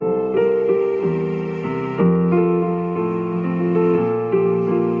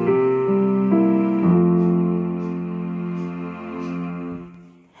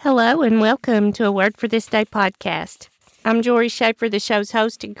Hello and welcome to a Word for This Day podcast. I'm Jory Schaefer, the show's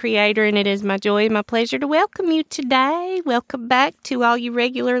host and creator, and it is my joy and my pleasure to welcome you today. Welcome back to all you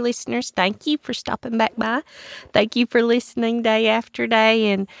regular listeners. Thank you for stopping back by. Thank you for listening day after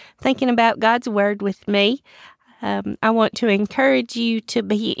day and thinking about God's Word with me. I want to encourage you to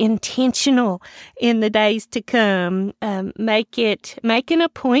be intentional in the days to come. Make an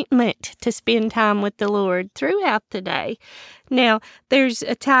appointment to spend time with the Lord throughout the day. Now, there's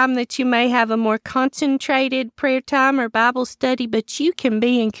a time that you may have a more concentrated prayer time or Bible study, but you can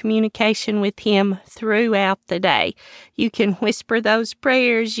be in communication with Him throughout the day. You can whisper those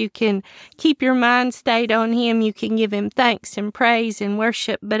prayers. You can keep your mind stayed on Him. You can give Him thanks and praise and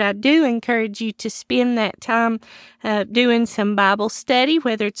worship. But I do encourage you to spend that time doing some Bible study,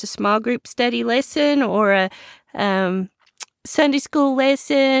 whether it's a small group study lesson or a Sunday school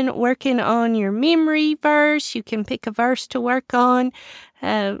lesson, working on your memory verse. You can pick a verse to work on,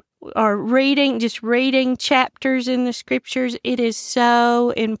 or reading chapters in the scriptures. It is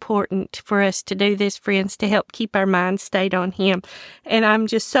so important for us to do this, friends, to help keep our minds stayed on Him. And I'm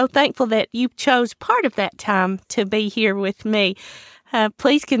just so thankful that you chose part of that time to be here with me.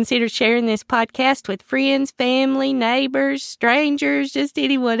 Please consider sharing this podcast with friends, family, neighbors, strangers, just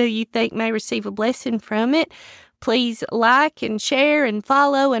anyone who you think may receive a blessing from it. Please like and share and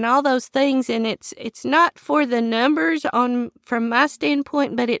follow and all those things. And it's not for the numbers from my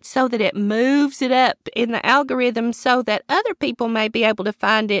standpoint, but it's so that it moves it up in the algorithm so that other people may be able to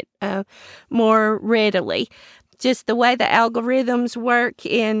find it more readily. Just the way the algorithms work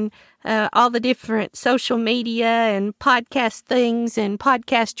in all the different social media and podcast things and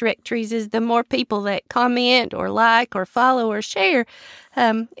podcast directories is the more people that comment or like or follow or share,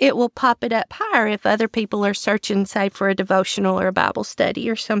 it will pop it up higher if other people are searching, say, for a devotional or a Bible study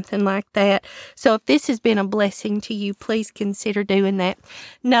or something like that. So if this has been a blessing to you, please consider doing that.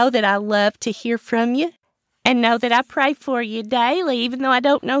 Know that I love to hear from you. And know that I pray for you daily, even though I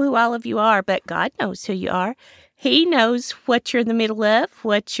don't know who all of you are, but God knows who you are. He knows what you're in the middle of,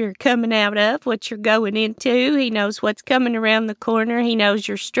 what you're coming out of, what you're going into. He knows what's coming around the corner. He knows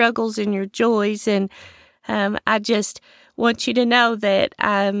your struggles and your joys. And I just want you to know that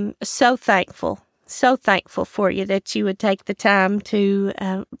I'm so thankful for you that you would take the time to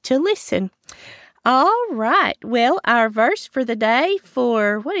listen. All right. Well, our verse for the day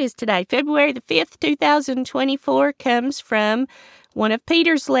what is today? February the 5th, 2024 comes from one of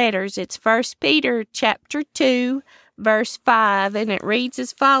Peter's letters. It's 1 Peter chapter 2, verse 5, and it reads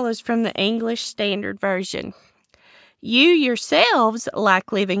as follows from the English Standard Version. You yourselves,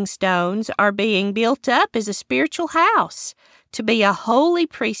 like living stones, are being built up as a spiritual house, to be a holy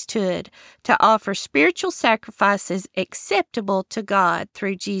priesthood, to offer spiritual sacrifices acceptable to God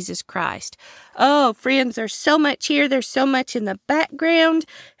through Jesus Christ. Oh, friends, there's so much here. There's so much in the background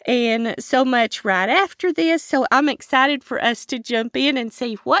and so much right after this. So I'm excited for us to jump in and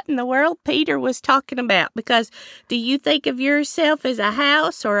see what in the world Peter was talking about. Because do you think of yourself as a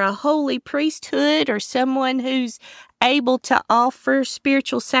house or a holy priesthood or someone who's able to offer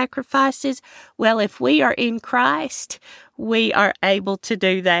spiritual sacrifices? Well, if we are in Christ, we are able to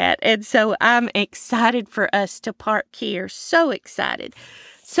do that. And so I'm excited for us to park here. So excited.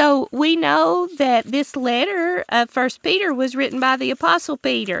 So we know that this letter of 1 Peter was written by the Apostle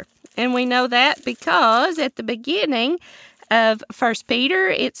Peter. And we know that because at the beginning of 1 Peter,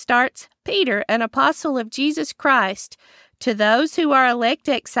 it starts, Peter, an apostle of Jesus Christ, to those who are elect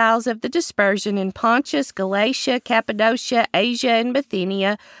exiles of the dispersion in Pontus, Galatia, Cappadocia, Asia, and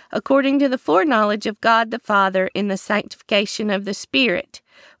Bithynia, according to the foreknowledge of God the Father in the sanctification of the Spirit,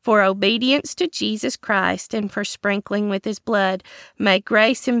 for obedience to Jesus Christ and for sprinkling with His blood. May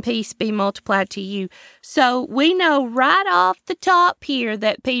grace and peace be multiplied to you. So we know right off the top here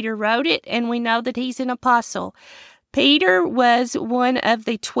that Peter wrote it, and we know that he's an apostle. Peter was one of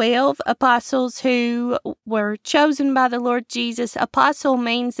the 12 apostles who were chosen by the Lord Jesus. Apostle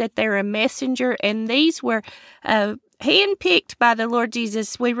means that they're a messenger, and these were handpicked by the Lord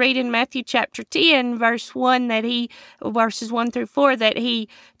Jesus. We read in Matthew chapter 10, verses 1 through 4, that He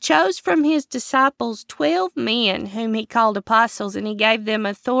chose from His disciples 12 men whom He called apostles, and He gave them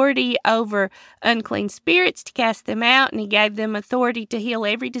authority over unclean spirits to cast them out, and He gave them authority to heal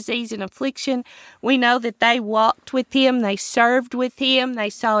every disease and affliction. We know that they walked with Him, they served with Him, they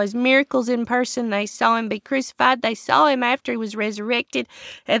saw His miracles in person, they saw Him be crucified, they saw Him after He was resurrected,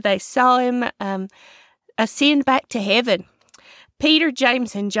 and they saw Him ascend back to heaven. Peter,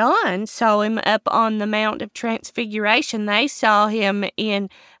 James, and John saw Him up on the Mount of Transfiguration. They saw Him in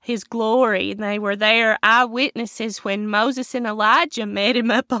His glory, and they were there eyewitnesses when Moses and Elijah met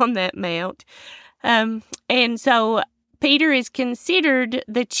Him up on that mount. And so Peter is considered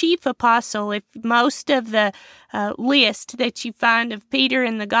the chief apostle. If most of the list that you find of Peter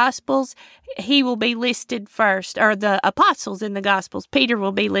in the Gospels, he will be listed first, or the apostles in the Gospels, Peter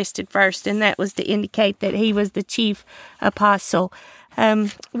will be listed first, and that was to indicate that he was the chief apostle.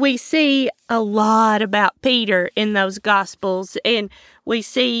 We see a lot about Peter in those Gospels, and we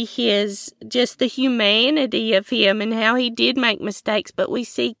see just the humanity of him and how he did make mistakes, but we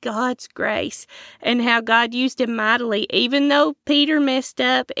see God's grace and how God used him mightily, even though Peter messed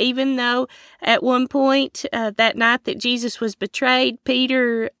up, even though at one point that night that Jesus was betrayed,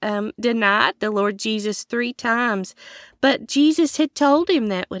 Peter denied the Lord Jesus 3 times. But Jesus had told him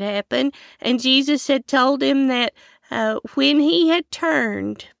that would happen, and Jesus had told him that when he had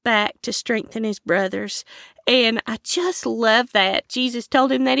turned back to strengthen his brothers. And I just love that. Jesus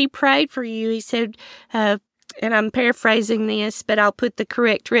told him that he prayed for you. He said, and I'm paraphrasing this, but I'll put the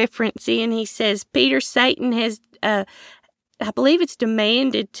correct reference in. He says, Peter, Satan has, I believe it's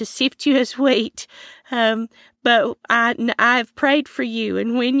demanded to sift you as wheat, but I've prayed for you.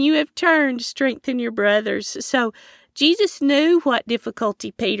 And when you have turned, strengthen your brothers. So Jesus knew what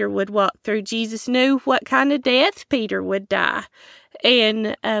difficulty Peter would walk through. Jesus knew what kind of death Peter would die.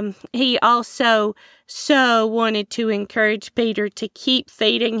 And he also so wanted to encourage Peter to keep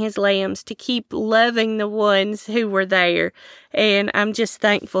feeding his lambs, to keep loving the ones who were there. And I'm just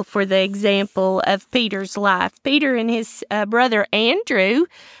thankful for the example of Peter's life. Peter and his brother Andrew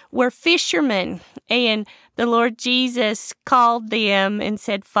were fishermen, and the Lord Jesus called them and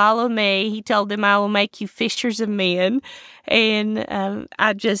said, "Follow me." He told them, "I will make you fishers of men." And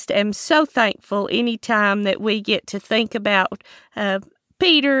I just am so thankful anytime that we get to think about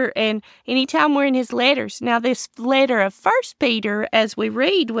Peter, and anytime we're in his letters. Now, this letter of 1 Peter, as we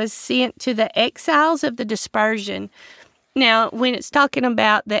read, was sent to the exiles of the dispersion. Now, when it's talking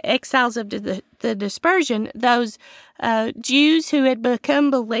about the exiles of the dispersion, those Jews who had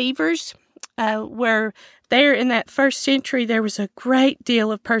become believers were there in that first century. There was a great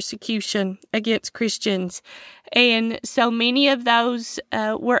deal of persecution against Christians. And so many of those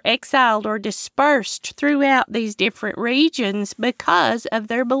were exiled or dispersed throughout these different regions because of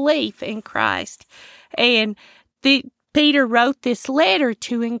their belief in Christ. And Peter wrote this letter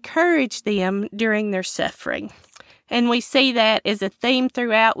to encourage them during their suffering. And we see that as a theme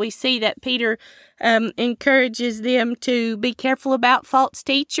throughout. We see that Peter encourages them to be careful about false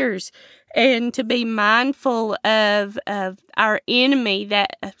teachers and to be mindful of our enemy,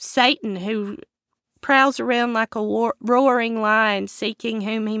 that Satan, who prowls around like a roaring lion, seeking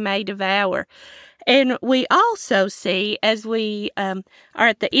whom he may devour. And we also see, as we are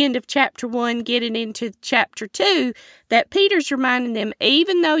at the end of chapter 1, getting into chapter 2, that Peter's reminding them,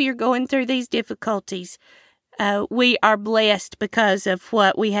 even though you're going through these difficulties, we are blessed because of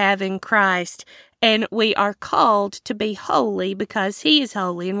what we have in Christ, and we are called to be holy because He is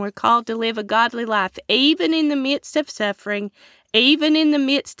holy, and we're called to live a godly life, even in the midst of suffering, even in the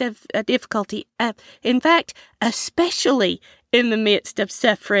midst of difficulty. In fact, especially in the midst of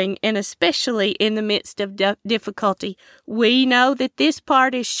suffering, and especially in the midst of difficulty. We know that this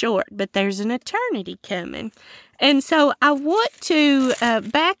part is short, but there's an eternity coming. And so I want to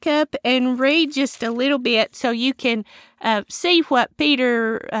back up and read just a little bit so you can see what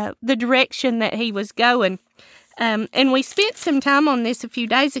Peter, the direction that he was going. And we spent some time on this a few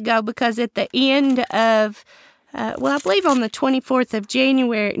days ago because at the end of, I believe on the 24th of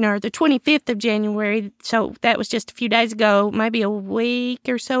January, no, the 25th of January, so that was just a few days ago, maybe a week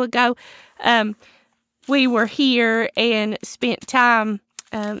or so ago, we were here and spent time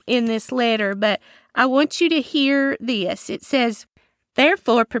in this letter, but I want you to hear this. It says,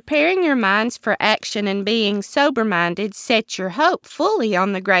 "Therefore, preparing your minds for action and being sober-minded, set your hope fully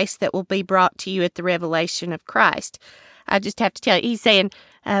on the grace that will be brought to you at the revelation of Christ." I just have to tell you, he's saying,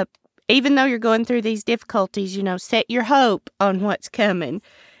 even though you're going through these difficulties, set your hope on what's coming.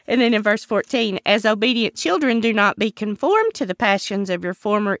 And then in verse 14, "As obedient children, do not be conformed to the passions of your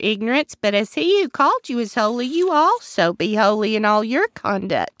former ignorance, but as He who called you is holy, you also be holy in all your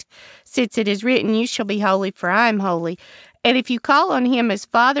conduct. Since it is written, you shall be holy, for I am holy. And if you call on Him as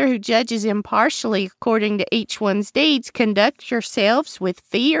Father who judges impartially according to each one's deeds, conduct yourselves with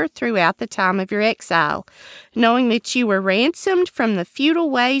fear throughout the time of your exile, knowing that you were ransomed from the futile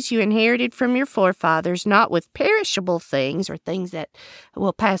ways you inherited from your forefathers, not with perishable things or things that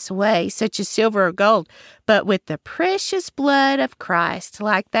will pass away, such as silver or gold, but with the precious blood of Christ,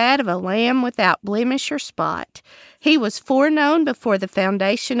 like that of a lamb without blemish or spot. He was foreknown before the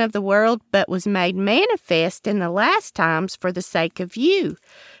foundation of the world, but was made manifest in the last times for the sake of you,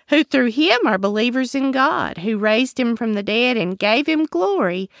 who through Him are believers in God, who raised Him from the dead and gave Him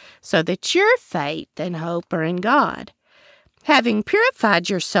glory, so that your faith and hope are in God. having purified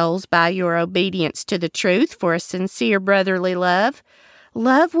your souls by your obedience to the truth for a sincere brotherly love,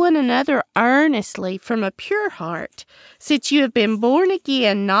 love one another earnestly from a pure heart, since you have been born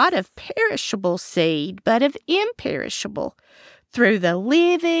again not of perishable seed, but of imperishable, through the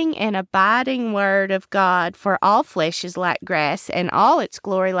living and abiding word of God. For all flesh is like grass, and all its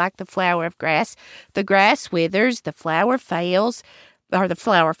glory like the flower of grass. The grass withers, the flower fails, or the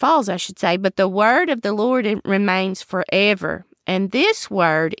flower falls, I should say, but the word of the Lord remains forever. And this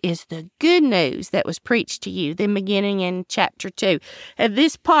word is the good news that was preached to you, then beginning in chapter 2. And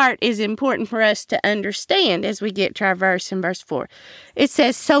this part is important for us to understand as we get to our verse in verse 4. It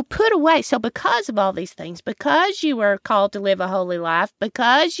says, so put away, so because of all these things, because you are called to live a holy life,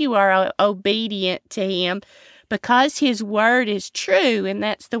 because you are obedient to Him, because His word is true, and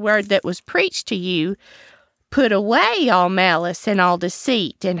that's the word that was preached to you, put away all malice and all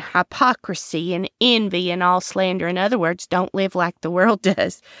deceit and hypocrisy and envy and all slander. In other words, don't live like the world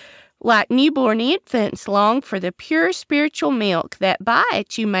does. Like newborn infants, long for the pure spiritual milk, that by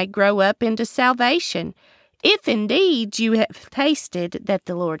it you may grow up into salvation, if indeed you have tasted that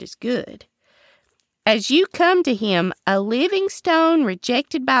the Lord is good. As you come to Him, a living stone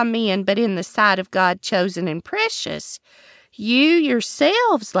rejected by men, but in the sight of God chosen and precious, you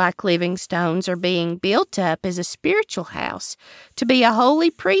yourselves, like living stones, are being built up as a spiritual house, to be a holy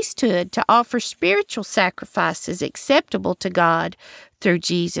priesthood, to offer spiritual sacrifices acceptable to God through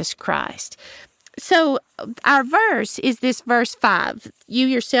Jesus Christ. So our verse is this verse 5. You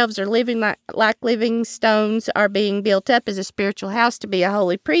yourselves are living like living stones, are being built up as a spiritual house to be a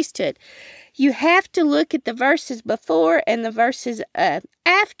holy priesthood. You have to look at the verses before and the verses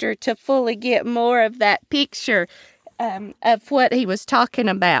after to fully get more of that picture of what he was talking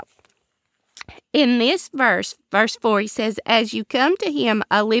about. In this verse 4, he says, as you come to Him,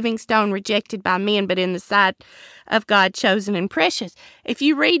 a living stone rejected by men, but in the sight of God chosen and precious. If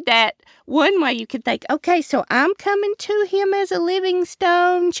you read that one way, you could think, okay, so I'm coming to Him as a living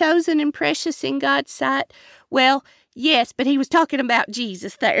stone, chosen and precious in God's sight. Well, yes, but he was talking about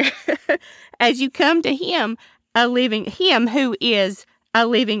Jesus there. As you come to Him, Him who is a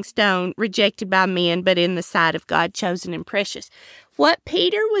living stone rejected by men, but in the sight of God chosen and precious. What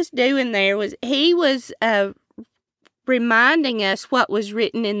Peter was doing there was he was reminding us what was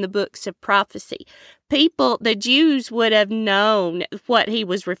written in the books of prophecy. The Jews would have known what he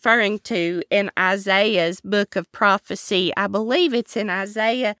was referring to in Isaiah's book of prophecy. I believe it's in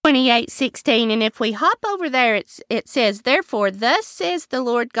Isaiah 28:16. And if we hop over there, it says, therefore, thus says the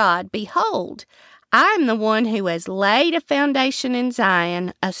Lord God, behold, I am the one who has laid a foundation in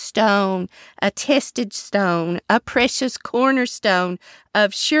Zion, a stone, a tested stone, a precious cornerstone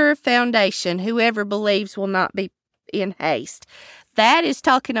of sure foundation. Whoever believes will not be in haste. That is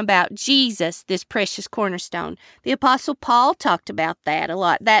talking about Jesus, this precious cornerstone. The Apostle Paul talked about that a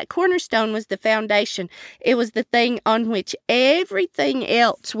lot. That cornerstone was the foundation. It was the thing on which everything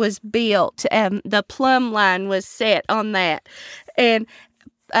else was built. The plumb line was set on that. And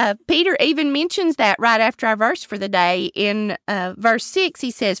Peter even mentions that right after our verse for the day. In verse 6,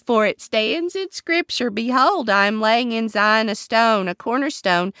 he says, for it stands in Scripture, behold, I am laying in Zion a stone, a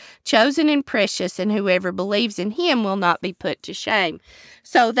cornerstone, chosen and precious, and whoever believes in Him will not be put to shame.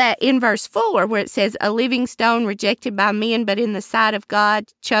 So that in verse 4, where it says, a living stone rejected by men, but in the sight of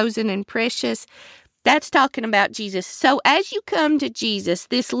God, chosen and precious, that's talking about Jesus. So as you come to Jesus,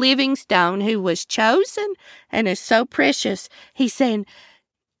 this living stone who was chosen and is so precious, he's saying,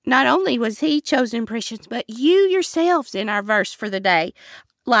 not only was He chosen and precious, but you yourselves, in our verse for the day,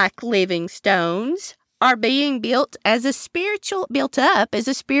 like living stones, are being built up as a spiritual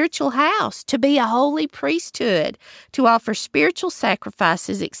house, to be a holy priesthood, to offer spiritual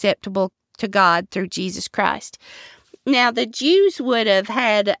sacrifices acceptable to God through Jesus Christ. Now, the Jews would have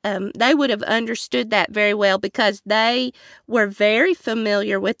they would have understood that very well, because they were very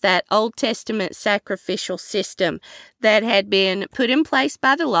familiar with that Old Testament sacrificial system that had been put in place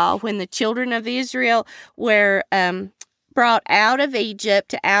by the law when the children of Israel were brought out of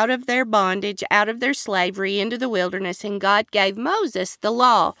Egypt, out of their bondage, out of their slavery into the wilderness, and God gave Moses the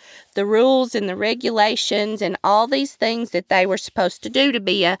law, the rules and the regulations and all these things that they were supposed to do to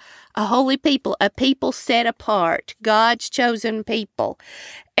be a holy people, a people set apart, God's chosen people.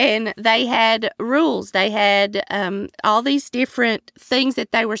 And they had rules. They had all these different things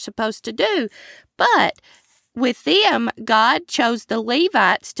that they were supposed to do. But with them, God chose the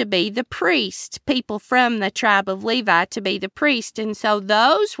Levites to be the priests, people from the tribe of Levi to be the priest. And so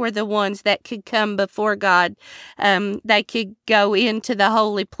those were the ones that could come before God. They could go into the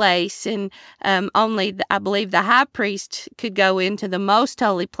holy place, and I believe the high priest could go into the most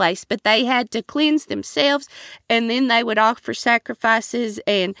holy place, but they had to cleanse themselves, and then they would offer sacrifices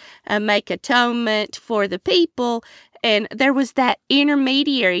and make atonement for the people. And there was that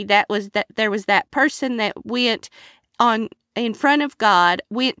intermediary, there was that person that went on in front of God,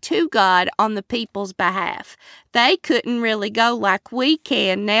 went to God on the people's behalf. They couldn't really go like we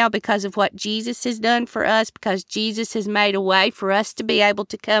can now because of what Jesus has done for us, because Jesus has made a way for us to be able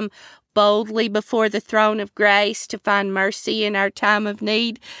to come boldly before the throne of grace to find mercy in our time of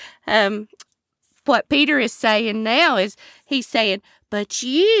need. What Peter is saying now is he's saying, but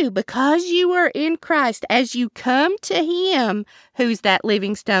you, because you are in Christ, as you come to him, who's that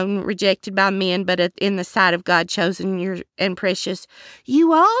living stone rejected by men, but in the sight of God chosen and precious,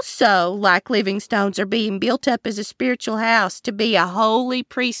 you also, like living stones, are being built up as a spiritual house to be a holy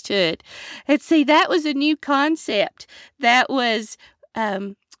priesthood. And see, that was a new concept. That was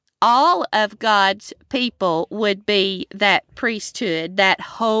all of God's people would be that priesthood, that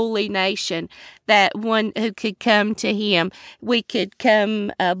holy nation, that one who could come to him. We could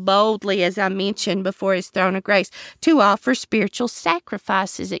come boldly, as I mentioned, before his throne of grace to offer spiritual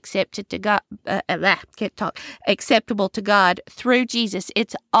sacrifices acceptable to God through Jesus.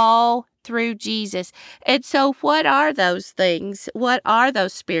 It's all through Jesus. And so what are those things? What are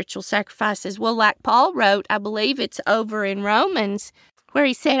those spiritual sacrifices? Well, like Paul wrote, I believe it's over in Romans, where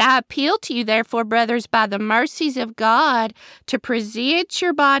he said, I appeal to you, therefore, brothers, by the mercies of God, to present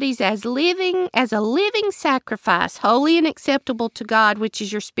your bodies as a living sacrifice, holy and acceptable to God, which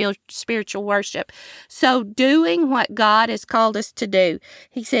is your spiritual worship. So doing what God has called us to do.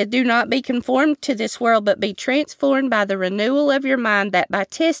 He said, do not be conformed to this world, but be transformed by the renewal of your mind, that by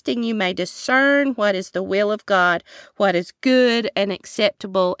testing you may discern what is the will of God, what is good and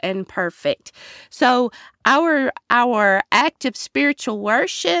acceptable and perfect. So our act of spiritual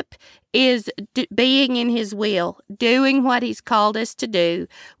worship is being in his will, doing what he's called us to do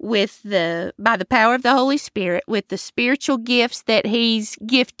by the power of the Holy Spirit, with the spiritual gifts that he's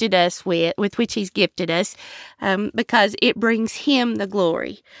gifted us with which he's gifted us, because it brings him the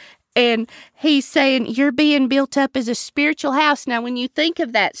glory. And he's saying you're being built up as a spiritual house. Now, when you think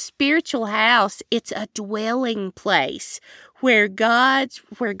of that spiritual house, it's a dwelling place where God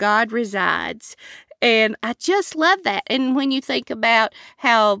resides. And I just love that. And when you think about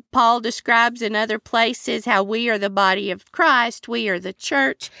how Paul describes in other places how we are the body of Christ, we are the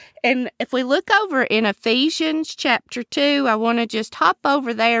church. And if we look over in Ephesians chapter 2, I want to just hop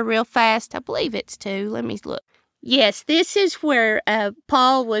over there real fast. I believe it's 2. Let me look. Yes, this is where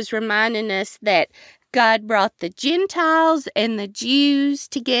Paul was reminding us that God brought the Gentiles and the Jews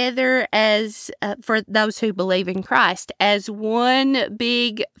together as for those who believe in Christ as one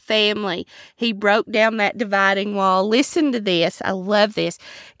big family. He broke down that dividing wall. Listen to this. I love this.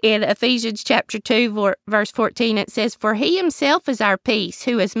 In Ephesians chapter 2, verse 14, it says, for he himself is our peace,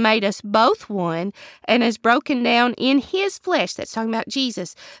 who has made us both one and has broken down in his flesh, that's talking about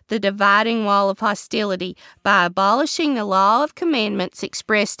Jesus, the dividing wall of hostility by abolishing the law of commandments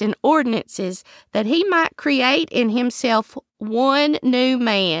expressed in ordinances, that he might create in himself one new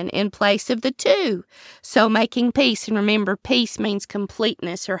man in place of the two, so making peace. And remember, peace means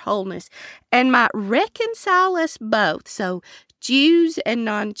completeness or wholeness, and might reconcile us both, so Jews and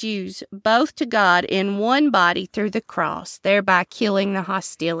non-Jews, both to God in one body through the cross, thereby killing the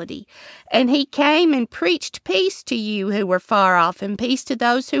hostility. And he came and preached peace to you who were far off, and peace to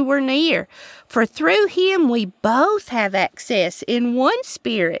those who were near. For through him we both have access in one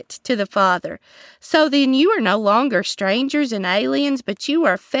spirit to the Father. So then you are no longer strangers and aliens, but you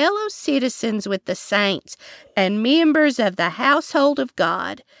are fellow citizens with the saints and members of the household of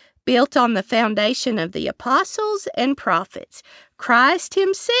God, built on the foundation of the apostles and prophets, Christ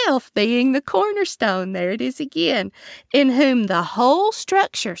himself being the cornerstone, there it is again, in whom the whole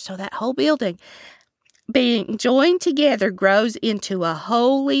structure, so that whole building, being joined together, grows into a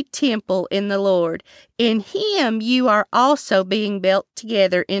holy temple in the Lord. In him you are also being built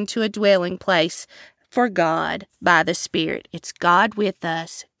together into a dwelling place for God by the Spirit. It's God with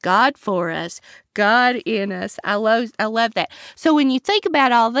us, God for us, God in us. I love that. So when you think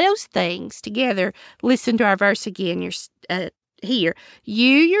about all those things together, listen to our verse again. Here,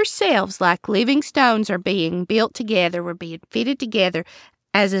 you yourselves, like living stones, are being built together. We're being fitted together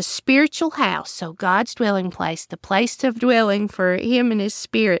as a spiritual house, so God's dwelling place, the place of dwelling for him and his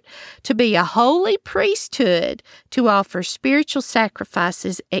Spirit, to be a holy priesthood, to offer spiritual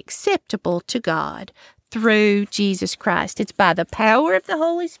sacrifices acceptable to God through Jesus Christ. It's by the power of the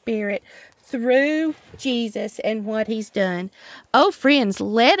Holy Spirit through Jesus and what he's done. Oh, friends,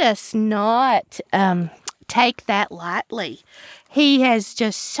 let us not take that lightly. He has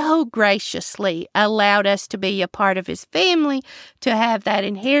just so graciously allowed us to be a part of his family, to have that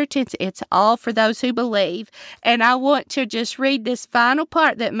inheritance. It's all for those who believe. And I want to just read this final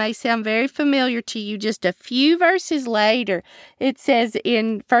part that may sound very familiar to you. Just a few verses later, it says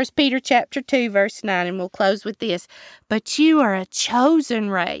in 1 Peter chapter 2, verse 9, and we'll close with this. But you are a chosen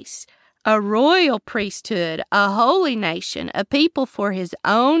race, a royal priesthood, a holy nation, a people for his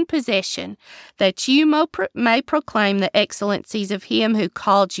own possession, that you may proclaim the excellencies of him who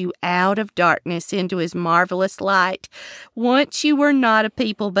called you out of darkness into his marvelous light. Once you were not a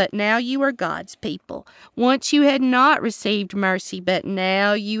people, but now you are God's people. Once you had not received mercy, but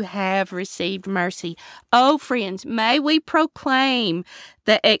now you have received mercy. Oh, friends, may we proclaim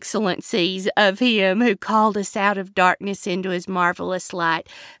the excellencies of him who called us out of darkness into his marvelous light.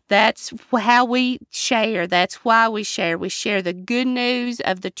 That's how we share. That's why we share. We share the good news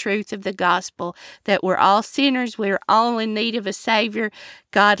of the truth of the gospel, that we're all sinners. We're all in need of a Savior.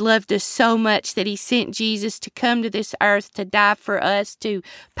 God loved us so much that he sent Jesus to come to this earth to die for us, to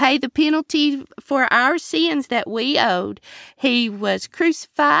pay the penalty for our sins that we owed. He was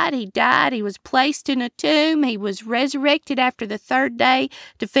crucified. He died. He was placed in a tomb. He was resurrected after the third day,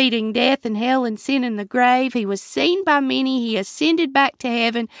 defeating death and hell and sin in the grave. He was seen by many. He ascended back to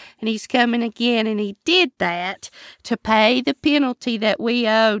heaven, and he's coming again. And he did that to pay the penalty that we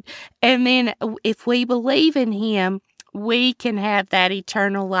owed. And then if we believe in him, we can have that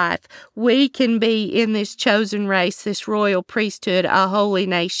eternal life. We can be in this chosen race, this royal priesthood, a holy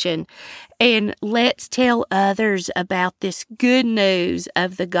nation. And let's tell others about this good news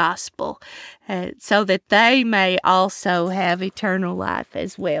of the gospel so that they may also have eternal life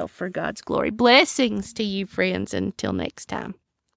as well for God's glory. Blessings to you, friends. Until next time.